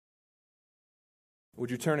Would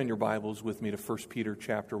you turn in your Bibles with me to 1 Peter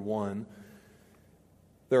chapter 1?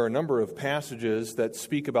 There are a number of passages that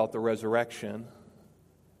speak about the resurrection.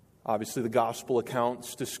 Obviously, the gospel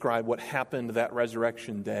accounts describe what happened that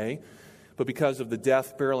resurrection day. But because of the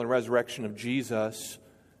death, burial, and resurrection of Jesus,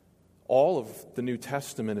 all of the New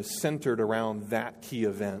Testament is centered around that key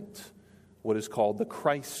event, what is called the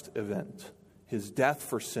Christ event. His death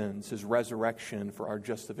for sins, His resurrection for our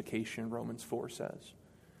justification, Romans 4 says.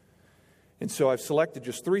 And so I've selected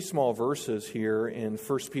just three small verses here in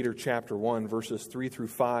 1 Peter chapter 1, verses 3 through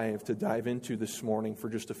 5 to dive into this morning for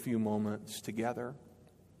just a few moments together.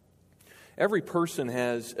 Every person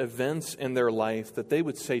has events in their life that they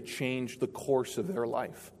would say changed the course of their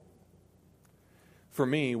life. For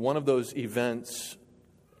me, one of those events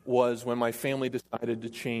was when my family decided to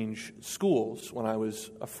change schools when I was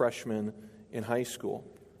a freshman in high school.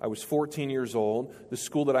 I was 14 years old. The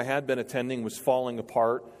school that I had been attending was falling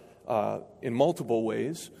apart in multiple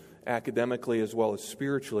ways, academically as well as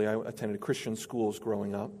spiritually. I attended Christian schools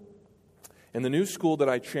growing up. And the new school that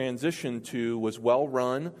I transitioned to was well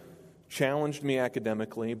run, challenged me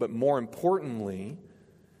academically, but more importantly,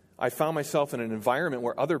 I found myself in an environment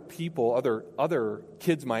where other people, other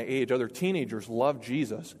kids my age, other teenagers loved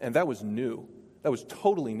Jesus, and that was new. That was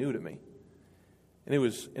totally new to me. And it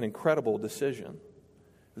was an incredible decision.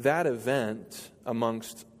 That event,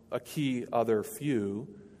 amongst a key other few,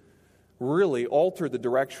 really altered the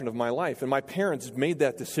direction of my life. And my parents made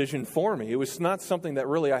that decision for me. It was not something that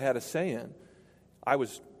really I had a say in. I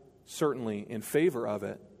was certainly in favor of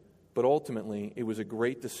it, but ultimately it was a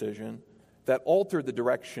great decision that altered the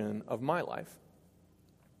direction of my life.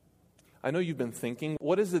 I know you've been thinking,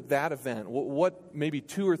 what is it that event? What maybe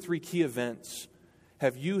two or three key events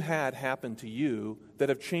have you had happen to you that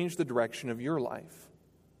have changed the direction of your life?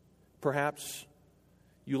 Perhaps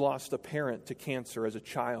you lost a parent to cancer as a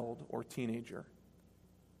child or teenager.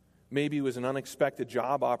 Maybe it was an unexpected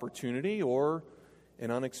job opportunity or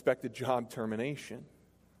an unexpected job termination.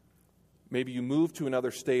 Maybe you moved to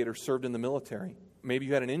another state or served in the military. Maybe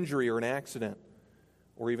you had an injury or an accident,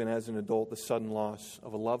 or even as an adult, the sudden loss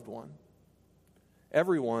of a loved one.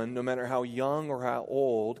 Everyone, no matter how young or how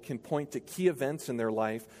old, can point to key events in their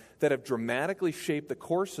life that have dramatically shaped the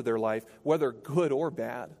course of their life, whether good or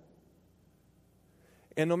bad.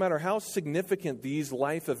 And no matter how significant these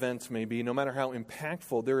life events may be, no matter how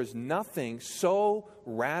impactful, there is nothing so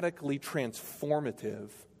radically transformative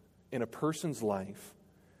in a person's life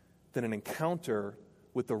than an encounter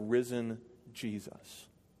with the risen Jesus.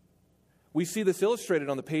 We see this illustrated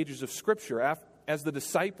on the pages of Scripture as the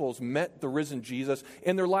disciples met the risen Jesus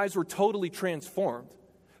and their lives were totally transformed.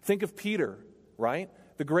 Think of Peter, right?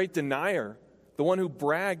 The great denier, the one who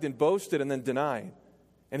bragged and boasted and then denied.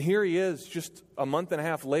 And here he is, just a month and a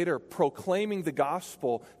half later, proclaiming the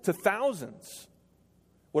gospel to thousands.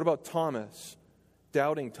 What about Thomas?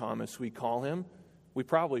 Doubting Thomas, we call him. We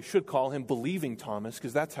probably should call him Believing Thomas,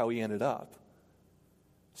 because that's how he ended up.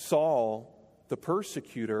 Saul, the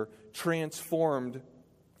persecutor, transformed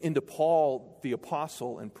into Paul, the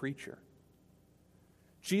apostle and preacher.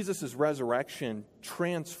 Jesus' resurrection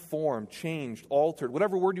transformed, changed, altered,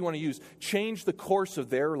 whatever word you want to use, changed the course of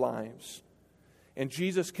their lives. And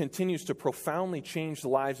Jesus continues to profoundly change the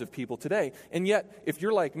lives of people today. And yet, if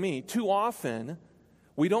you're like me, too often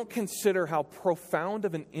we don't consider how profound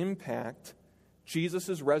of an impact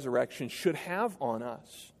Jesus' resurrection should have on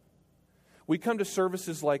us. We come to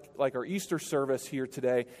services like our Easter service here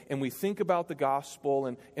today, and we think about the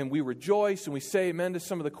gospel, and we rejoice, and we say amen to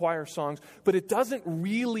some of the choir songs, but it doesn't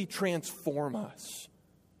really transform us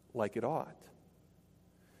like it ought.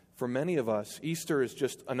 For many of us, Easter is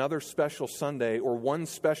just another special Sunday, or one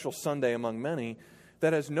special Sunday among many,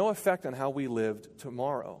 that has no effect on how we lived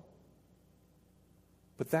tomorrow.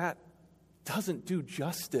 But that doesn't do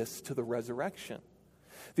justice to the resurrection.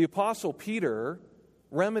 The Apostle Peter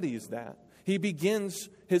remedies that. He begins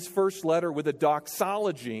his first letter with a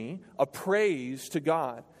doxology, a praise to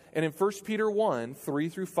God. And in 1 Peter 1, 3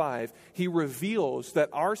 through 5, he reveals that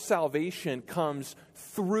our salvation comes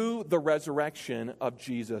through the resurrection of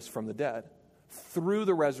Jesus from the dead. Through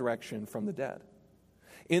the resurrection from the dead.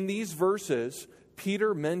 In these verses,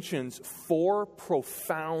 Peter mentions four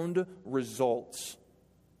profound results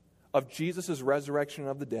of Jesus' resurrection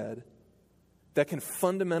of the dead that can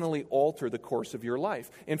fundamentally alter the course of your life.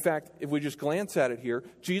 In fact, if we just glance at it here,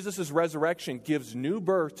 Jesus' resurrection gives new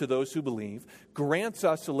birth to those who believe, grants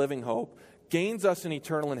us a living hope, gains us an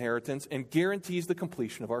eternal inheritance, and guarantees the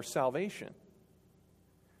completion of our salvation.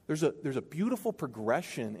 There's a beautiful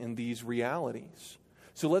progression in these realities.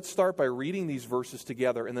 So let's start by reading these verses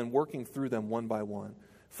together and then working through them one by one.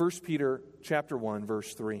 1 Peter chapter 1,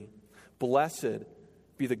 verse 3. Blessed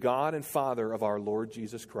be the God and Father of our Lord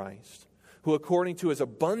Jesus Christ, who according to his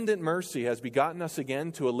abundant mercy has begotten us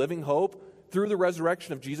again to a living hope through the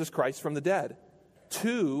resurrection of Jesus Christ from the dead,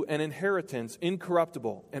 to an inheritance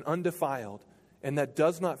incorruptible and undefiled, and that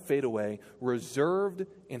does not fade away, reserved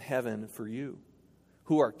in heaven for you,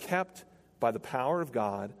 who are kept by the power of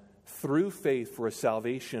God through faith for a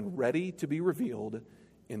salvation ready to be revealed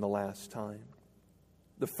in the last time.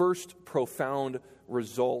 The first profound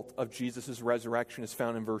result of Jesus' resurrection is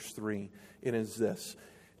found in verse 3. It is this: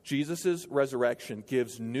 Jesus' resurrection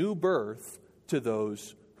gives new birth to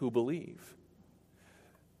those who believe.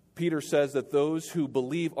 Peter says that those who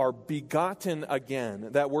believe are begotten again.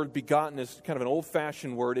 That word begotten is kind of an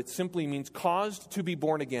old-fashioned word. It simply means caused to be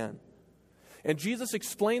born again. And Jesus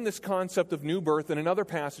explained this concept of new birth in another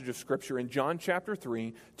passage of Scripture in John chapter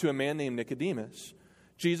 3 to a man named Nicodemus.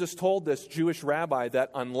 Jesus told this Jewish rabbi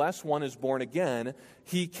that unless one is born again,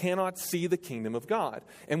 he cannot see the kingdom of God.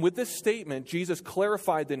 And with this statement, Jesus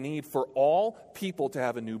clarified the need for all people to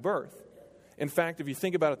have a new birth. In fact, if you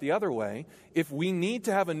think about it the other way, if we need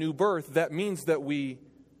to have a new birth, that means that we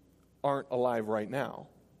aren't alive right now.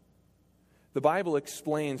 The Bible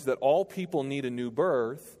explains that all people need a new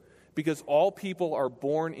birth because all people are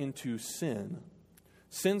born into sin.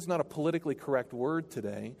 Sin's not a politically correct word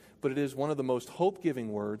today, but it is one of the most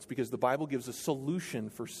hope-giving words because the Bible gives a solution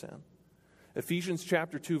for sin. Ephesians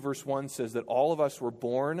chapter 2, verse 1 says that all of us were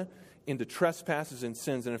born into trespasses and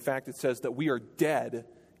sins, and in fact it says that we are dead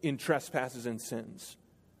in trespasses and sins.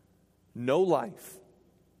 No life,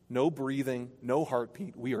 no breathing, no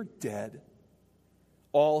heartbeat. We are dead.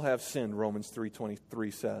 All have sinned, Romans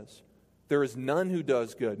 3:23 says. There is none who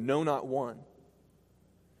does good, no, not one.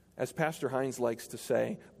 As Pastor Hines likes to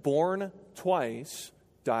say, born twice,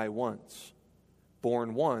 die once.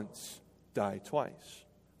 Born once, die twice.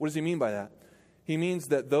 What does he mean by that? He means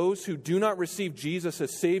that those who do not receive Jesus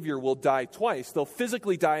as Savior will die twice. They'll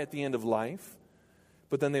physically die at the end of life,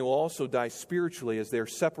 but then they will also die spiritually as they are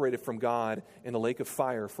separated from God in the lake of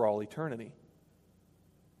fire for all eternity.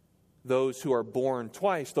 Those who are born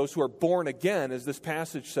twice, those who are born again, as this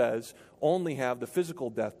passage says, only have the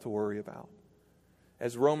physical death to worry about.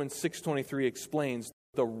 As Romans 6:23 explains,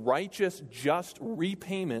 the righteous, just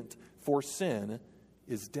repayment for sin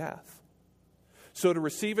is death. So to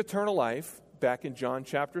receive eternal life, back in John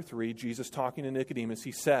chapter 3, Jesus talking to Nicodemus,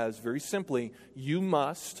 he says very simply, you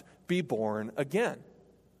must be born again.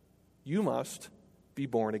 You must be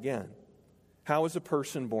born again. How is a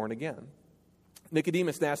person born again?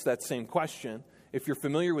 Nicodemus asked that same question. If you're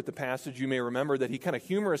familiar with the passage, you may remember that he kind of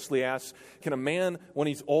humorously asks, can a man, when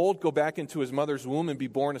he's old, go back into his mother's womb and be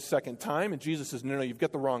born a second time? And Jesus says, no, you've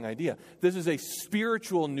got the wrong idea. This is a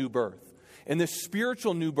spiritual new birth. And this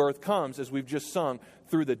spiritual new birth comes, as we've just sung,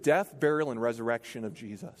 through the death, burial, and resurrection of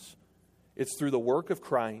Jesus. It's through the work of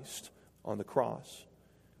Christ on the cross.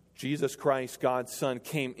 Jesus Christ, God's Son,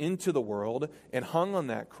 came into the world and hung on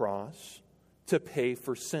that cross to pay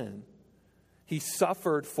for sin. He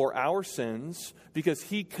suffered for our sins because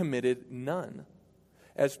he committed none.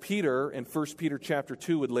 As Peter in 1 Peter chapter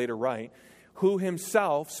 2 would later write, who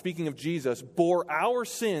himself, speaking of Jesus, bore our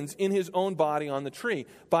sins in his own body on the tree.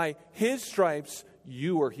 By his stripes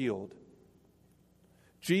you were healed.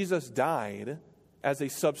 Jesus died as a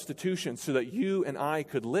substitution so that you and I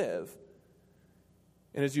could live.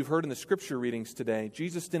 And as you've heard in the scripture readings today,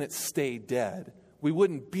 Jesus didn't stay dead. We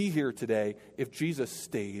wouldn't be here today if Jesus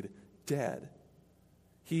stayed dead.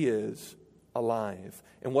 He is alive.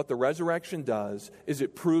 And what the resurrection does is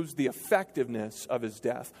it proves the effectiveness of his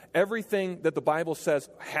death. Everything that the Bible says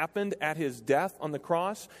happened at his death on the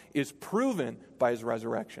cross is proven by his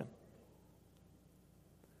resurrection.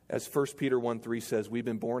 As 1 Peter 1:3 says, we've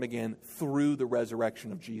been born again through the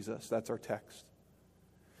resurrection of Jesus. That's our text.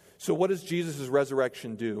 So what does Jesus'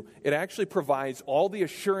 resurrection do? It actually provides all the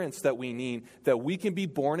assurance that we need that we can be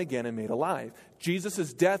born again and made alive.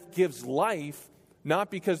 Jesus' death gives life,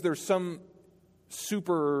 not because there's some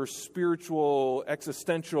super spiritual,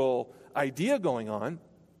 existential idea going on.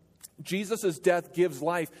 Jesus' death gives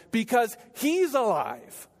life because he's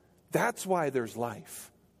alive. That's why there's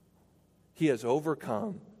life. He has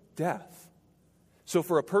overcome death. So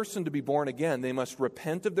for a person to be born again, they must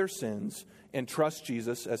repent of their sins and trust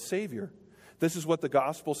Jesus as Savior. This is what the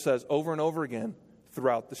gospel says over and over again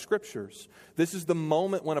throughout the scriptures. This is the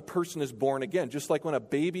moment when a person is born again. Just like when a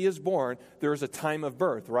baby is born, there is a time of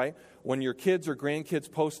birth, right? When your kids or grandkids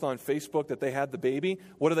post on Facebook that they had the baby,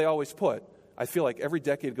 what do they always put? I feel like every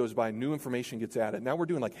decade goes by, new information gets added. Now we're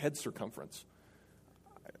doing like head circumference.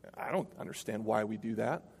 I don't understand why we do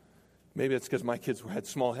that. Maybe it's because my kids had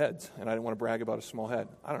small heads and I didn't want to brag about a small head.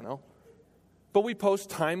 I don't know. But we post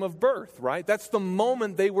time of birth, right? That's the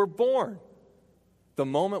moment they were born. The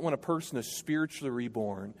moment when a person is spiritually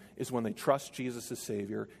reborn is when they trust Jesus as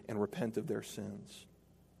Savior and repent of their sins.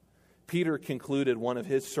 Peter concluded one of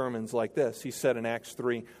his sermons like this. He said in Acts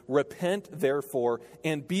 3, "Repent, therefore,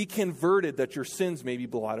 and be converted that your sins may be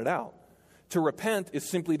blotted out." To repent is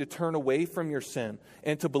simply to turn away from your sin,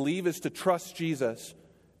 and to believe is to trust Jesus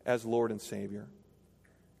as Lord and Savior.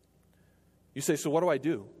 You say, so what do I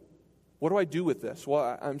do? What do I do with this?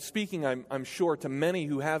 Well, I'm speaking, I'm sure, to many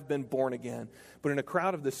who have been born again. But in a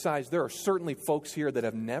crowd of this size, there are certainly folks here that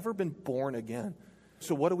have never been born again.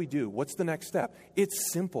 So what do we do? What's the next step?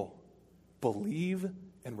 It's simple. Believe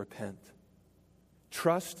and repent.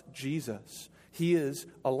 Trust Jesus. He is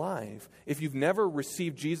alive. If you've never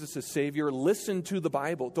received Jesus as Savior, listen to the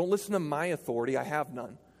Bible. Don't listen to my authority. I have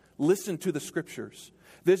none. Listen to the Scriptures.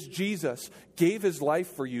 This Jesus gave His life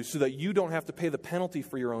for you so that you don't have to pay the penalty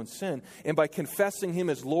for your own sin. And by confessing Him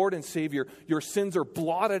as Lord and Savior, your sins are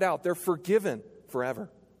blotted out. They're forgiven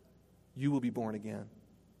forever. You will be born again.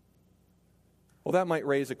 Well, that might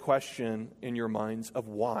raise a question in your minds of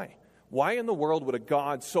why. Why in the world would a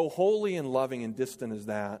God so holy and loving and distant as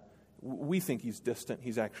that, we think He's distant,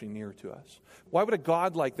 He's actually near to us. Why would a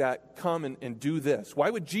God like that come and do this?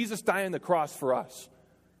 Why would Jesus die on the cross for us?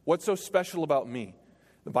 What's so special about me?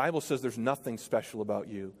 The Bible says there's nothing special about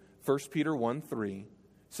you. 1 Peter 1:3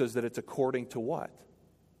 says that it's according to what?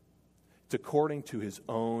 It's according to His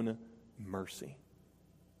own mercy.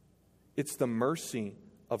 It's the mercy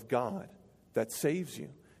of God that saves you.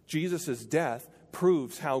 Jesus' death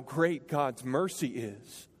proves how great God's mercy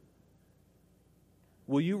is.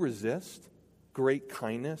 Will you resist great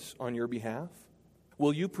kindness on your behalf?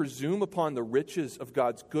 Will you presume upon the riches of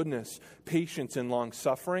God's goodness, patience, and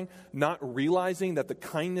long-suffering, not realizing that the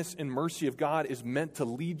kindness and mercy of God is meant to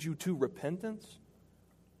lead you to repentance?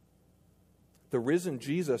 The risen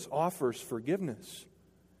Jesus offers forgiveness.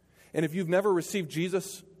 And if you've never received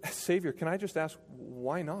Jesus as Savior, can I just ask,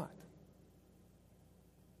 why not?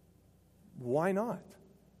 Why not?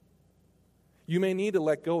 You may need to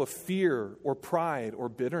let go of fear or pride or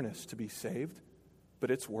bitterness to be saved, but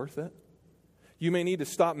it's worth it. You may need to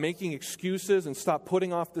stop making excuses and stop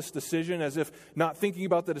putting off this decision as if not thinking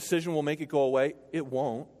about the decision will make it go away. It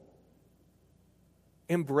won't.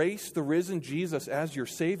 Embrace the risen Jesus as your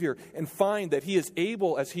Savior and find that He is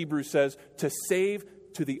able, as Hebrews says, to save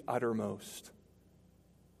to the uttermost.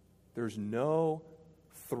 There's no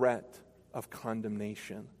threat of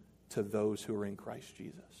condemnation to those who are in Christ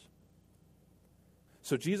Jesus.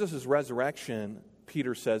 So Jesus' resurrection,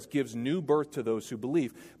 Peter says, gives new birth to those who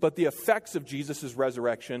believe. But the effects of Jesus'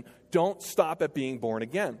 resurrection don't stop at being born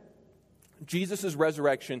again. Jesus'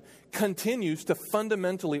 resurrection continues to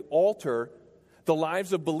fundamentally alter the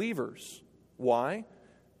lives of believers. Why?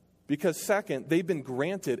 Because second, they've been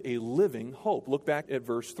granted a living hope. Look back at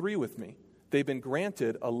verse 3 with me. They've been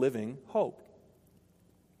granted a living hope.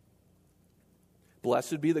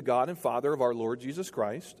 Blessed be the God and Father of our Lord Jesus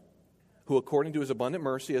Christ, who according to His abundant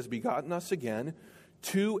mercy has begotten us again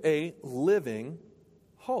to a living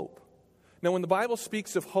hope. Now, when the Bible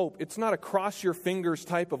speaks of hope, it's not a cross your fingers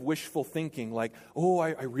type of wishful thinking like, oh,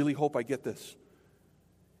 I really hope I get this.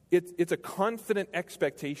 It's a confident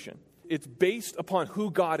expectation. It's based upon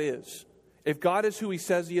who God is. If God is who He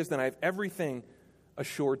says He is, then I have everything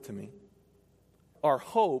assured to me. Our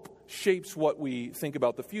hope shapes what we think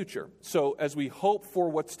about the future. So as we hope for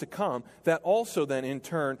what's to come, that also then in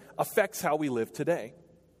turn affects how we live today.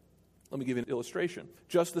 Let me give you an illustration.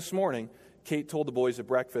 Just this morning, Kate told the boys at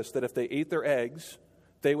breakfast that if they ate their eggs,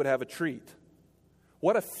 they would have a treat.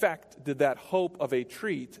 What effect did that hope of a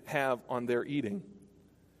treat have on their eating?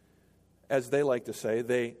 As they like to say,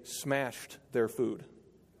 they smashed their food.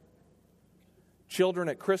 Children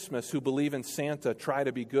at Christmas who believe in Santa try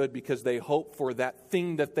to be good because they hope for that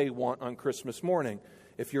thing that they want on Christmas morning.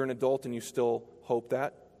 If you're an adult and you still hope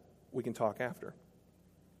that, we can talk after.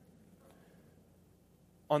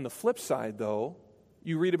 On the flip side, though,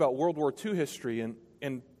 you read about World War II history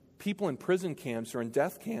and people in prison camps or in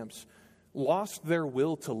death camps lost their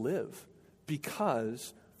will to live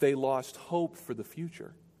because they lost hope for the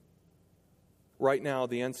future. Right now,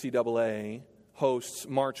 the NCAA hosts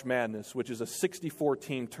March Madness, which is a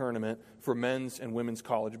 64-team tournament for men's and women's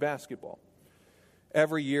college basketball.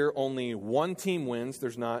 Every year, only one team wins.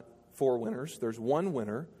 There's not four winners. There's one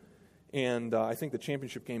winner. And I think the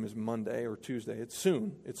championship game is Monday or Tuesday. It's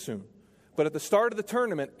soon. But at the start of the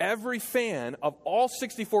tournament, every fan of all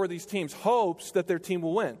 64 of these teams hopes that their team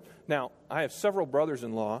will win. Now, I have several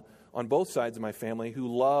brothers-in-law on both sides of my family who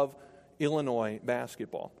love Illinois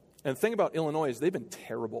basketball. And the thing about Illinois is they've been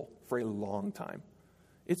terrible for a long time.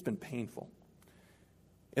 It's been painful.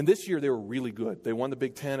 And this year they were really good. They won the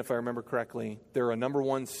Big Ten, if I remember correctly. They were a number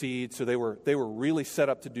 1 seed, so they were really set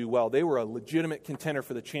up to do well. They were a legitimate contender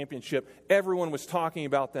for the championship. Everyone was talking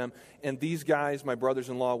about them. And these guys, my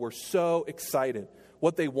brothers-in-law, were so excited.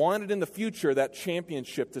 What they wanted in the future, that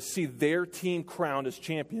championship, to see their team crowned as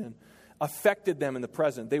champion, affected them in the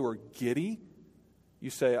present. They were giddy. You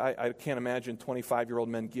say, I can't imagine 25-year-old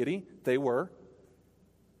men giddy. They were.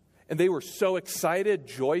 And they were so excited,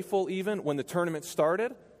 joyful even, when the tournament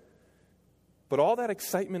started. But all that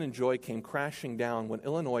excitement and joy came crashing down when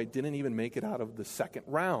Illinois didn't even make it out of the second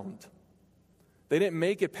round. They didn't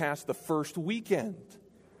make it past the first weekend.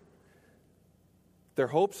 Their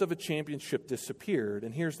hopes of a championship disappeared.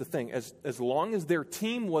 And here's the thing. As long as their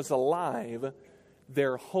team was alive,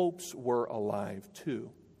 their hopes were alive too.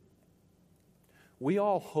 We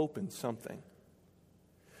all hope in something.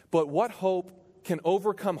 But what hope can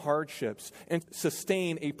overcome hardships and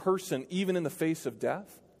sustain a person even in the face of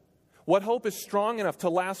death? What hope is strong enough to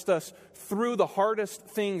last us through the hardest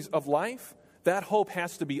things of life? That hope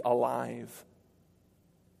has to be alive.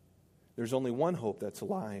 There's only one hope that's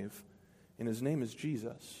alive, and his name is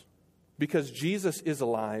Jesus. Because Jesus is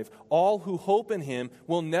alive, all who hope in him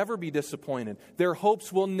will never be disappointed. Their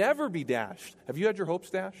hopes will never be dashed. Have you had your hopes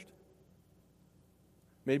dashed?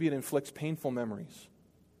 Maybe it inflicts painful memories.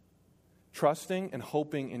 Trusting and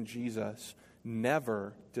hoping in Jesus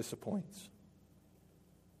never disappoints.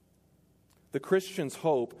 The Christian's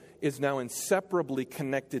hope is now inseparably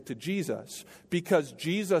connected to Jesus. Because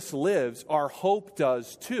Jesus lives, our hope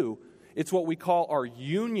does too. It's what we call our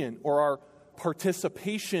union or our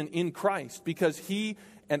participation in Christ. Because he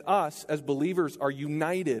and us as believers are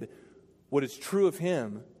united. What is true of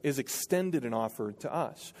him is extended and offered to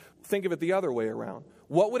us. Think of it the other way around.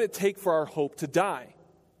 What would it take for our hope to die?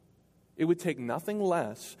 It would take nothing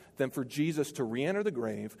less than for Jesus to re-enter the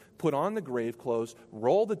grave, put on the grave clothes,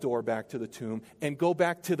 roll the door back to the tomb, and go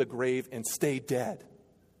back to the grave and stay dead.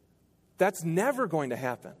 That's never going to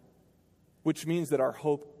happen, which means that our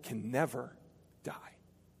hope can never die.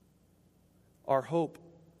 Our hope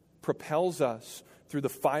propels us through the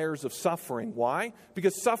fires of suffering. Why?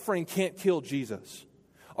 Because suffering can't kill Jesus.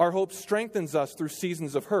 Our hope strengthens us through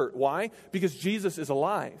seasons of hurt. Why? Because Jesus is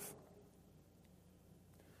alive.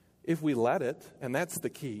 If we let it, and that's the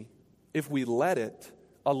key, if we let it,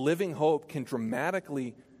 a living hope can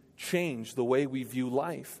dramatically change the way we view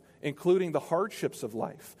life, including the hardships of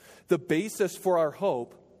life. The basis for our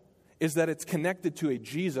hope is that it's connected to a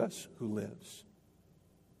Jesus who lives.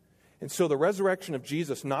 And so the resurrection of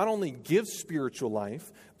Jesus not only gives spiritual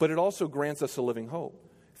life, but it also grants us a living hope.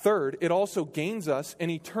 Third, it also gains us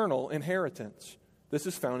an eternal inheritance. This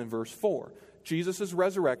is found in verse 4. Jesus'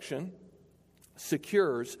 resurrection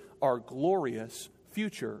secures our glorious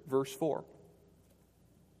future. Verse 4.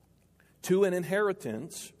 To an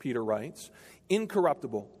inheritance, Peter writes,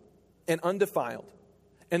 incorruptible and undefiled,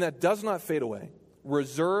 and that does not fade away,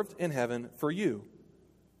 reserved in heaven for you.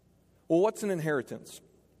 Well, what's an inheritance?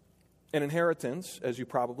 An inheritance, as you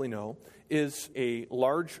probably know, is a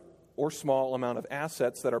large or small amount of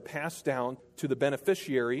assets that are passed down to the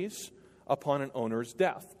beneficiaries upon an owner's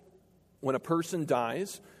death. When a person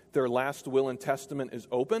dies, their last will and testament is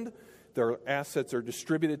opened. Their assets are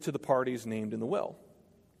distributed to the parties named in the will.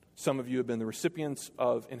 Some of you have been the recipients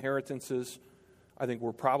of inheritances. I think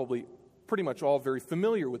we're probably pretty much all very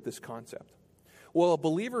familiar with this concept. Well, a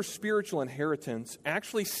believer's spiritual inheritance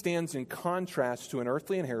actually stands in contrast to an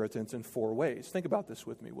earthly inheritance in 4 ways. Think about this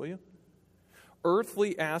with me, will you?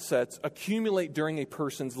 Earthly assets accumulate during a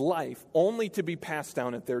person's life only to be passed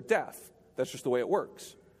down at their death. That's just the way it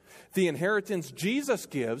works. The inheritance Jesus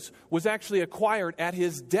gives was actually acquired at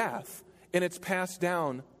his death, and it's passed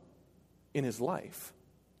down in his life.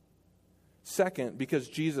 Second, because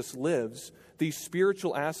Jesus lives, these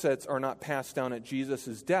spiritual assets are not passed down at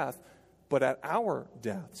Jesus' death, but at our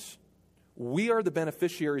deaths. We are the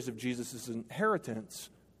beneficiaries of Jesus' inheritance,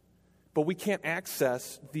 but we can't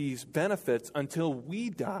access these benefits until we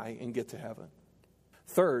die and get to heaven.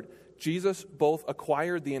 Third, Jesus both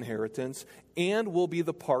acquired the inheritance and will be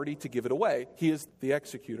the party to give it away. He is the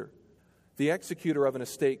executor. The executor of an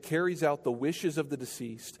estate carries out the wishes of the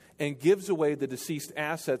deceased and gives away the deceased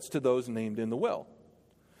assets to those named in the will.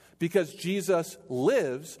 Because Jesus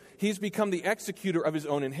lives, he's become the executor of his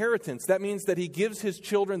own inheritance. That means that he gives his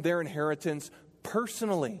children their inheritance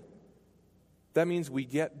personally. That means we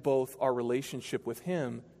get both our relationship with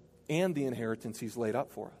him and the inheritance he's laid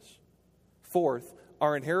up for us. Fourth,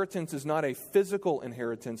 our inheritance is not a physical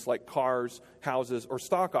inheritance like cars, houses, or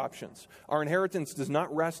stock options. Our inheritance does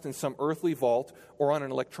not rest in some earthly vault or on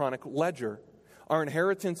an electronic ledger. Our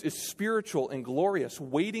inheritance is spiritual and glorious,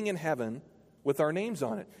 waiting in heaven with our names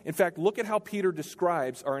on it. In fact, look at how Peter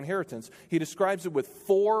describes our inheritance. He describes it with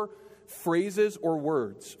 4 phrases or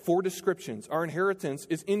words, 4 descriptions. Our inheritance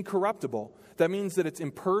is incorruptible. That means that it's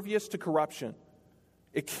impervious to corruption.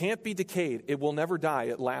 It can't be decayed. It will never die.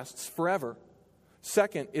 It lasts forever.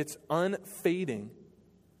 Second, it's unfading.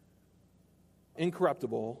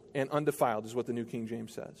 Incorruptible and undefiled is what the New King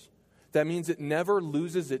James says. That means it never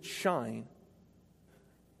loses its shine.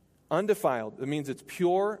 Undefiled, it means it's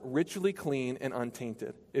pure, ritually clean, and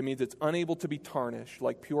untainted. It means it's unable to be tarnished,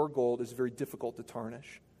 like pure gold is very difficult to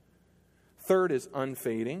tarnish. Third is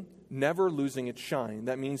unfading, never losing its shine.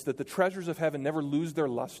 That means that the treasures of heaven never lose their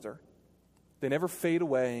luster. They never fade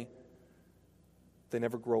away. They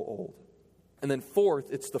never grow old. And then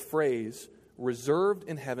fourth, it's the phrase, reserved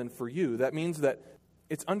in heaven for you. That means that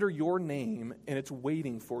it's under your name and it's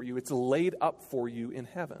waiting for you. It's laid up for you in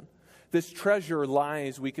heaven. This treasure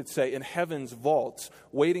lies, we could say, in heaven's vaults,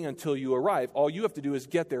 waiting until you arrive. All you have to do is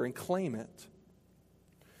get there and claim it.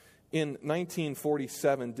 In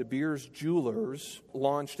 1947, De Beers Jewelers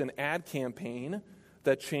launched an ad campaign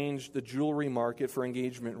that changed the jewelry market for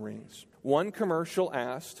engagement rings. One commercial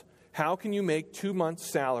asked, "How can you make 2 months'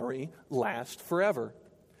 salary last forever?"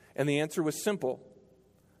 And the answer was simple: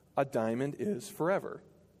 a diamond is forever.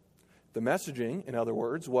 The messaging, in other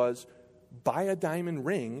words, was buy a diamond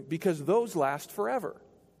ring because those last forever.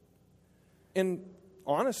 And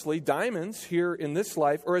honestly, diamonds here in this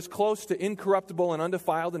life are as close to incorruptible and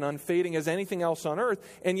undefiled and unfading as anything else on earth,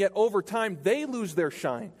 and yet over time they lose their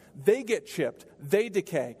shine. They get chipped. They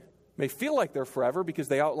decay. May feel like they're forever because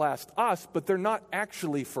they outlast us, but they're not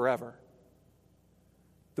actually forever.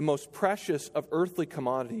 The most precious of earthly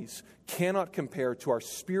commodities cannot compare to our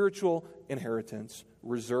spiritual inheritance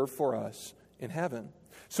reserved for us in heaven.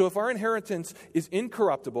 So if our inheritance is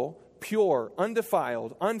incorruptible, pure,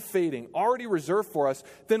 undefiled, unfading, already reserved for us,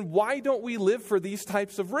 then why don't we live for these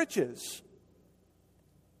types of riches?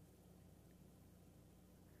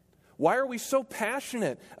 Why are we so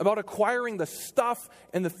passionate about acquiring the stuff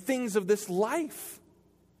and the things of this life?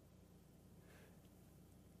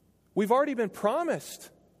 We've already been promised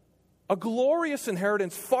a glorious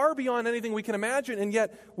inheritance far beyond anything we can imagine, and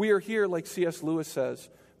yet we are here, like C.S. Lewis says,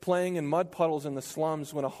 playing in mud puddles in the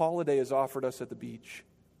slums when a holiday is offered us at the beach.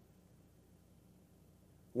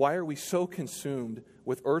 Why are we so consumed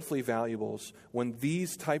with earthly valuables when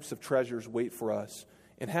these types of treasures wait for us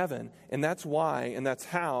in heaven? And that's why, and that's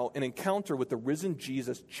how, an encounter with the risen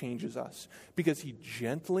Jesus changes us. Because he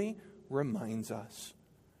gently reminds us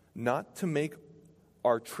not to make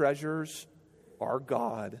our treasures our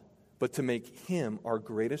God, but to make him our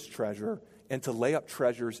greatest treasure and to lay up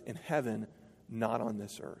treasures in heaven, not on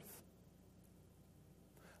this earth.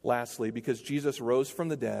 Lastly, because Jesus rose from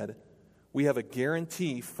the dead, we have a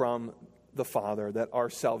guarantee from the Father that our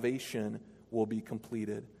salvation will be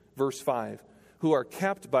completed. Verse 5, who are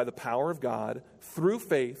kept by the power of God through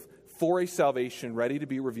faith for a salvation ready to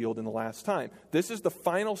be revealed in the last time. This is the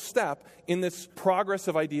final step in this progress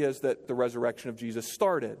of ideas that the resurrection of Jesus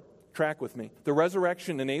started. Track with me. The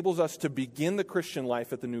resurrection enables us to begin the Christian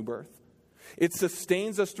life at the new birth. It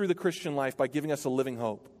sustains us through the Christian life by giving us a living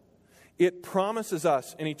hope. It promises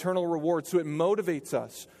us an eternal reward, so it motivates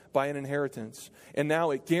us by an inheritance. And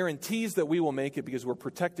now it guarantees that we will make it because we're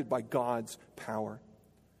protected by God's power.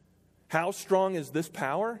 How strong is this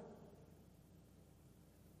power?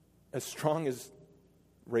 As strong as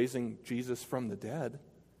raising Jesus from the dead.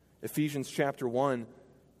 Ephesians chapter 1,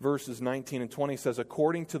 verses 19 and 20 says,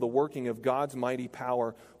 according to the working of God's mighty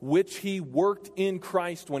power, which he worked in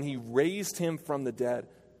Christ when he raised him from the dead.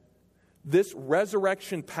 This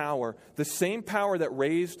resurrection power, the same power that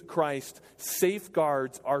raised Christ,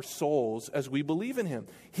 safeguards our souls as we believe in him.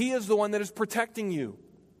 He is the one that is protecting you.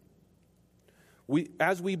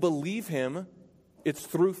 As we believe him, it's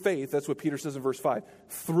through faith. That's what Peter says in verse 5.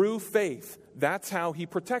 Through faith, that's how he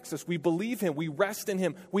protects us. We believe him. We rest in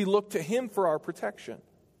him. We look to him for our protection.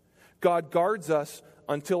 God guards us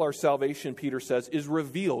until our salvation, Peter says, is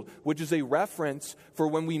revealed, which is a reference for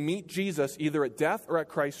when we meet Jesus, either at death or at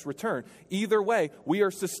Christ's return. Either way, we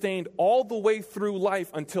are sustained all the way through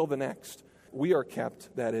life until the next. We are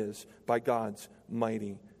kept, that is, by God's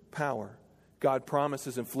mighty power. God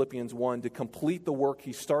promises in Philippians 1 to complete the work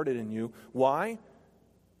he started in you. Why?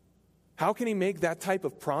 How can he make that type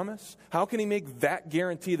of promise? How can he make that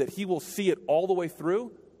guarantee that he will see it all the way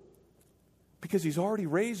through? Because he's already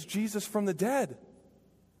raised Jesus from the dead.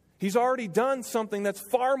 He's already done something that's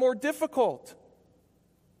far more difficult.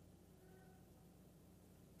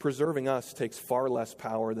 Preserving us takes far less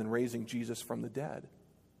power than raising Jesus from the dead.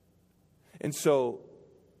 And so,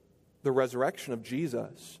 the resurrection of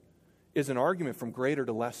Jesus is an argument from greater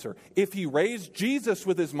to lesser. If he raised Jesus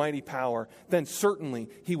with his mighty power, then certainly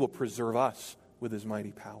he will preserve us with his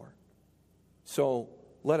mighty power. So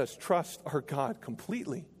let us trust our God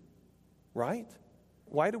completely, right?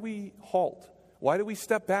 Why do we halt? Why do we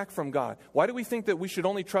step back from God? Why do we think that we should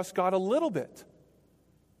only trust God a little bit?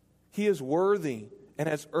 He is worthy and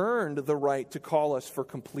has earned the right to call us for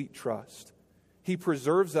complete trust. He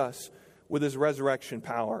preserves us with his resurrection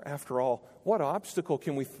power. After all, what obstacle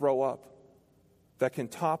can we throw up that can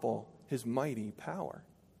topple his mighty power?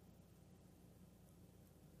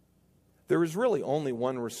 There is really only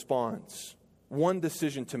one response, one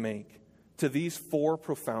decision to make to these four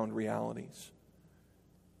profound realities.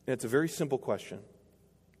 And it's a very simple question.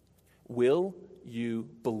 Will you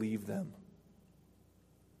believe them?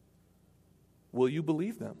 Will you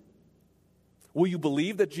believe them? Will you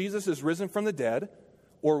believe that Jesus is risen from the dead,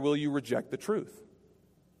 or will you reject the truth?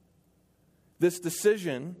 This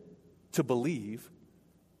decision to believe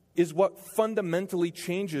is what fundamentally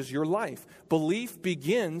changes your life. Belief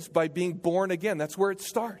begins by being born again. That's where it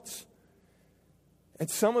starts. And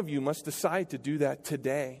some of you must decide to do that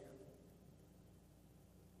today.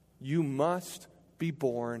 You must be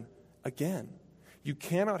born again. You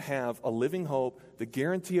cannot have a living hope, the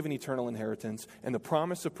guarantee of an eternal inheritance, and the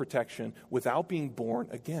promise of protection without being born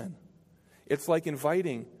again. It's like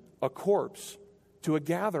inviting a corpse to a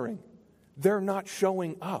gathering. They're not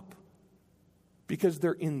showing up because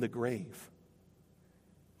they're in the grave.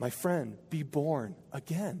 My friend, be born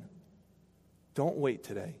again. Don't wait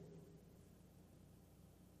today.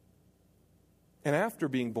 And after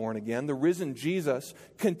being born again, the risen Jesus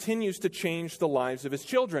continues to change the lives of his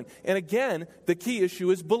children. And again, the key issue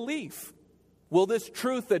is belief. Will this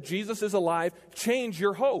truth that Jesus is alive change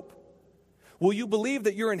your hope? Will you believe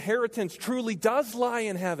that your inheritance truly does lie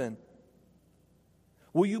in heaven?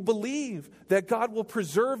 Will you believe that God will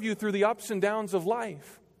preserve you through the ups and downs of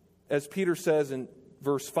life? As Peter says in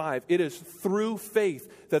verse 5, it is through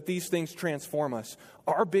faith that these things transform us.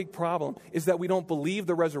 Our big problem is that we don't believe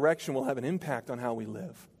the resurrection will have an impact on how we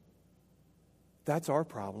live. That's our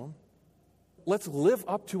problem. Let's live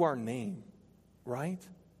up to our name, right?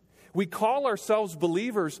 We call ourselves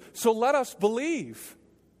believers, so let us believe.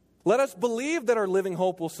 Let us believe that our living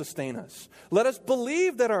hope will sustain us. Let us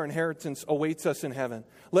believe that our inheritance awaits us in heaven.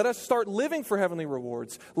 Let us start living for heavenly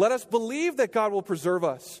rewards. Let us believe that God will preserve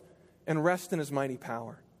us and rest in his mighty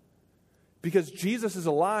power. Because Jesus is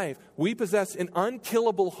alive, we possess an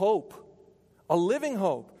unkillable hope, a living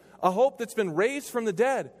hope, a hope that's been raised from the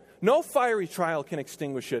dead. No fiery trial can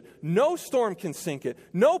extinguish it. No storm can sink it.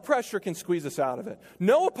 No pressure can squeeze us out of it.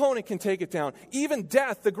 No opponent can take it down. Even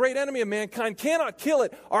death, the great enemy of mankind, cannot kill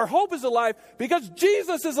it. Our hope is alive because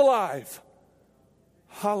Jesus is alive.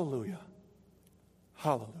 Hallelujah.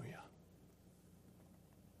 Hallelujah.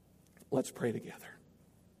 Let's pray together.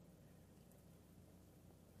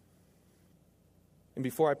 And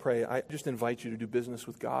before I pray, I just invite you to do business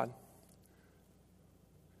with God.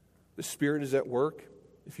 The Spirit is at work.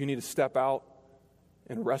 If you need to step out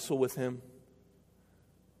and wrestle with him,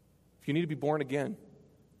 if you need to be born again,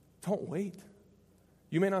 don't wait.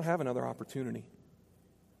 You may not have another opportunity.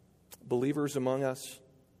 Believers among us,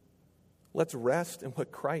 let's rest in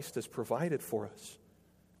what Christ has provided for us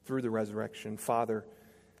through the resurrection. Father,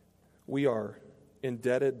 we are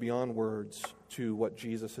indebted beyond words to what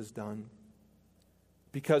Jesus has done.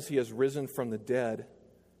 Because he has risen from the dead,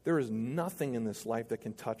 there is nothing in this life that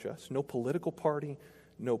can touch us. No political party,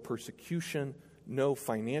 no persecution, no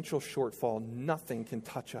financial shortfall. Nothing can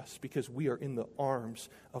touch us because we are in the arms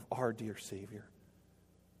of our dear Savior.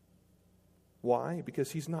 Why?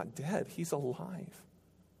 Because he's not dead. He's alive.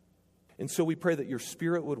 And so we pray that your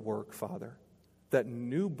Spirit would work, Father, that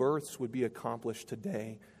new births would be accomplished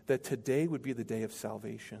today, that today would be the day of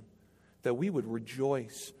salvation, that we would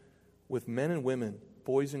rejoice with men and women,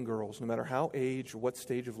 boys and girls, no matter how age or what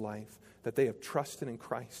stage of life, that they have trusted in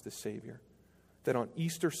Christ as Savior. That on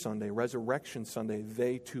Easter Sunday, Resurrection Sunday,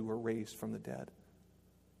 they too are raised from the dead.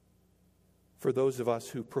 For those of us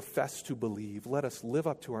who profess to believe, let us live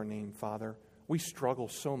up to our name, Father. We struggle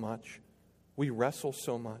so much. We wrestle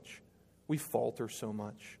so much. We falter so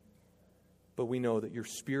much. But we know that your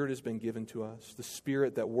Spirit has been given to us. The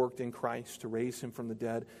Spirit that worked in Christ to raise him from the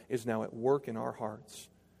dead is now at work in our hearts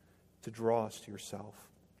to draw us to yourself.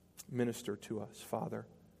 Minister to us, Father,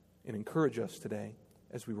 and encourage us today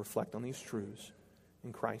as we reflect on these truths.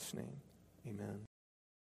 In Christ's name, amen.